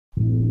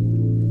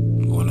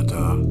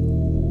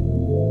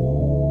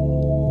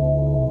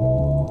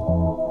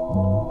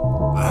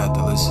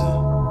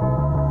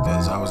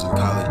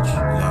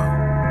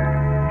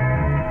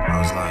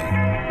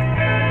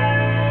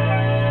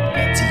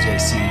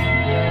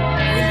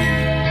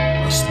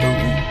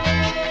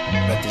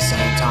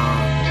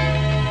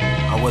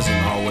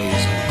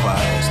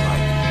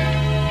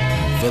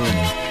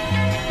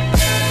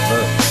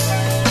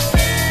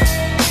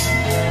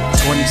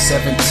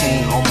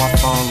17 on my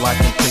phone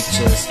liking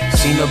pictures.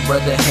 Seen a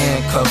brother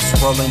handcuffs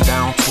rolling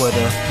down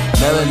Twitter.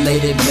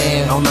 Melanated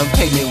man on a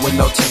picnic with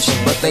no tension,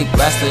 but they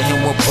blasted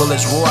him with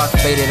bullets. Rock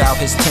faded out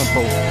his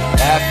temple.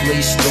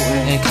 Athlete,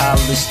 student in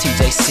college,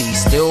 TJC.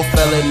 Still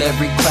fell in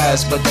every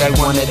class, but they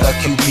wanted a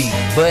QB.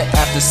 But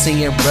after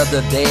seeing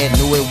brother dead,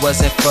 knew it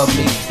wasn't for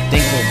me.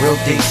 Thinking real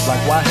deep,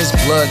 like why his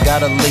blood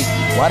gotta leak?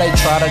 Why they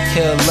try to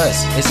kill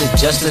us? Is it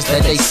justice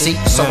that they seek?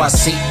 So I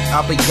seek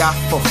I'll be got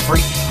for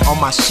free on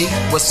my sheet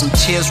with some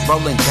tears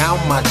rolling down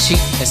my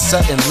cheek. And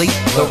suddenly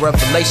the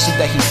revelation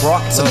that he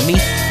brought to me.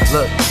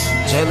 Look,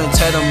 Jalen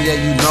Tatum, yeah,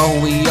 you know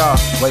who we are.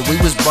 Wait,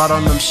 we was brought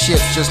on them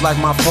ships just like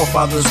my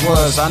forefathers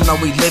was. I know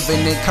we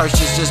living in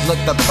curses, just look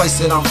the place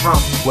that I'm from,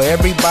 where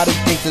everybody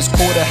think this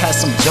cool to have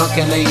some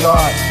junk in their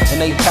yard, and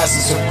they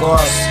passing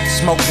cigars,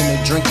 smoking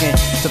and drinking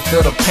to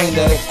feel the pain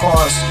that it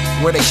caused.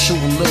 Where they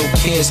shooting little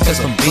kids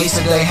cause of beats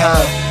that they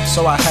have.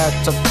 So I had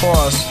to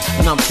pause,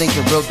 and I'm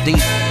thinking real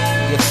deep.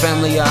 Your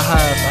family I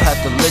had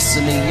to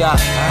listen to y'all.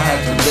 I had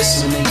to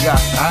listen to y'all.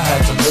 I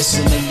had to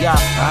listen to y'all.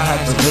 I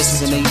had to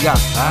listen to y'all.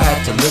 I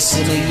had to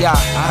listen to y'all.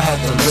 I had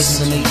to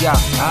listen to y'all.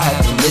 I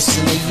had to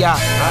listen to y'all.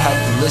 I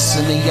had to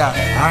listen to y'all.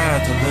 I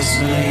had to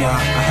listen to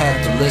y'all. I had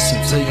to listen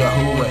to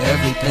Yahuwah,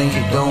 everything he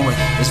doing.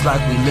 It's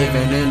like we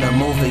living in a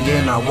movie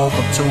and I woke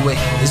up to it.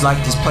 It's like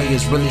this play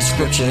is really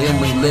scripture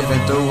and we living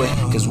through it.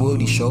 Cause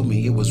Woody showed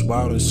me it was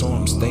wild, and so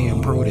I'm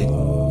staying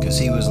prudent. Cause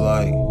he was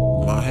like,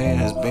 my hand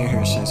has been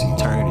here since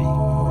eternity,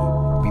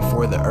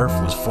 before the earth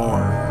was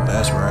formed.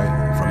 That's right.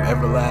 From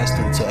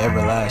everlasting to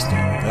everlasting.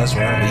 That's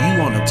right. But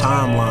you on a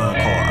timeline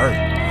called Earth.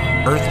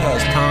 Earth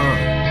has time,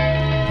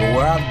 but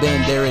where I've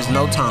been, there is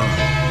no time.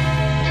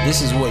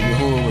 This is what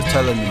Yahuwah was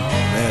telling me,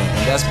 man.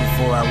 And that's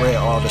before I read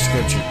all the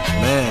scripture.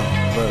 Man,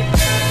 look.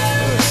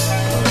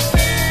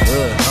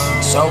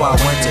 So I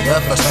went to the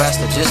first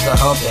pastor just to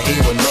hope that he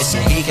would listen.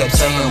 He kept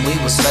saying we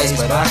were slaves,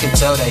 but I could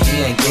tell that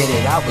he ain't get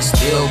it. I was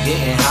still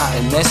getting hot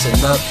and messing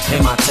up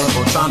in my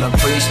temple, trying to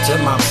preach to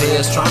my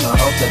peers, trying to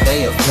hope that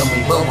they'll feel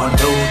me. But one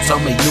dude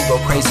told me, you go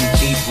crazy,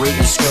 keep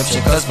reading scripture.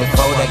 Cause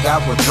before that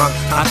guy was drunk,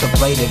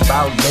 contemplated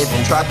about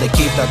living. Tried to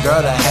keep the girl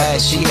that had,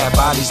 she had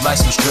bodies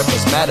like some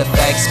strippers. Matter of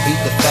fact, speak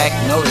the fact,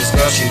 know this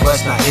girl, she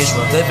was not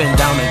Israel. Living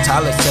down in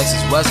Tyler,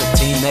 Texas was a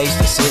teenage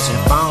decision.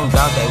 Found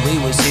out that we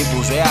was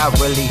Hebrews, yeah, I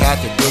really had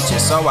to ditch it.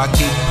 So I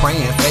keep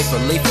praying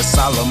faithfully for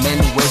Solomon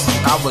wisdom.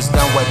 I was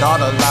done with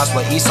all the lies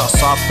where Esau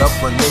soft up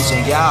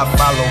religion. Yeah, I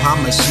follow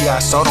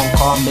Hamashiach, so don't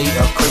call me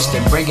a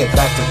Christian. Bring it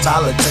back to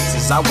Tyler,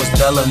 Texas. I was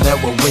dealing there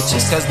with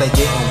witches, cause they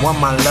didn't want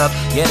my love.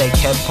 Yeah, they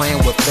kept playing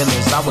with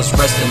feelings. I was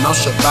resting on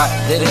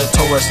Shabbat, did a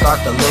tour,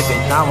 start to live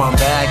it. Now I'm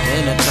back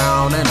in the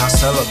town and I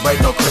celebrate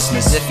no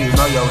Christmas. If you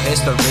know your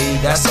history,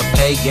 that's a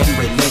pagan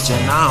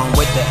religion. I'm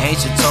with the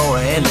ancient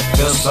Torah and it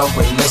feels so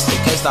realistic,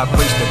 cause I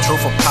preach the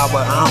truth of power.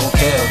 I don't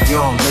care if you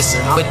don't listen.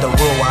 I'm with the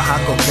Ruach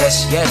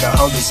HaKodesh, yeah, the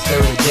Holy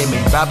Spirit did me.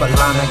 Babylon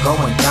are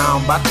going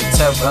down, about to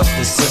tear up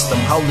the system.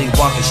 Holy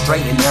walking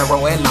straight and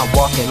narrow, and I'm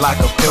walking like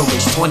a pilgrim.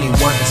 21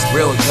 is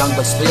real young,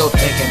 but still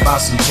thinking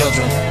about some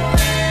children. I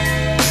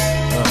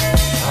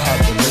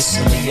had to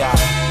listen to y'all.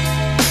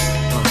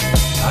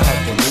 I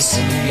had to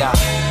listen to y'all.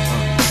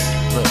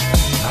 Look,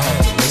 I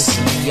had to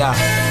listen to y'all.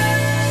 I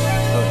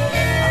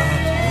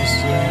had to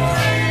listen to y'all.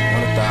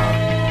 One of the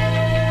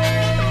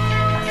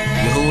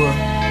Yahuwah,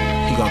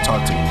 he gonna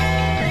talk to you.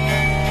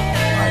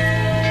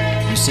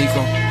 You seek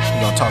him, he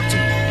gonna talk to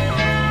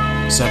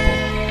you. Simple.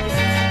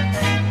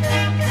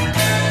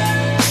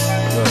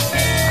 Look,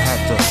 I had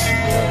to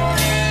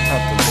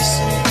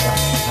listen to y'all.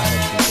 I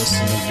had to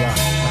listen to y'all.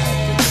 I had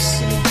to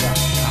listen to y'all.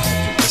 I had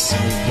to listen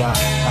to y'all.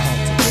 I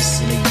had to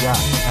listen to y'all.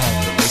 I had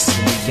to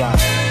listen to y'all.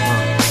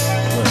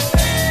 Look,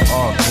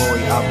 all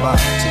glory Abba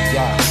to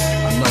y'all.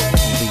 I know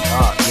who we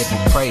are. Give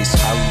him praise.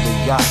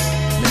 Hallelujah.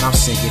 Man, I'm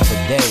singing for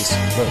days.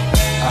 Look,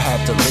 I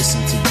had to listen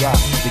to y'all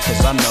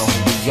because I know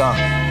who we are.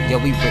 Yeah,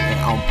 we written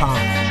on palm.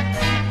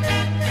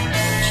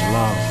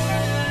 Shalom.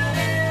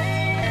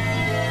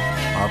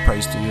 All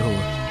praise to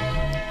Yahuwah.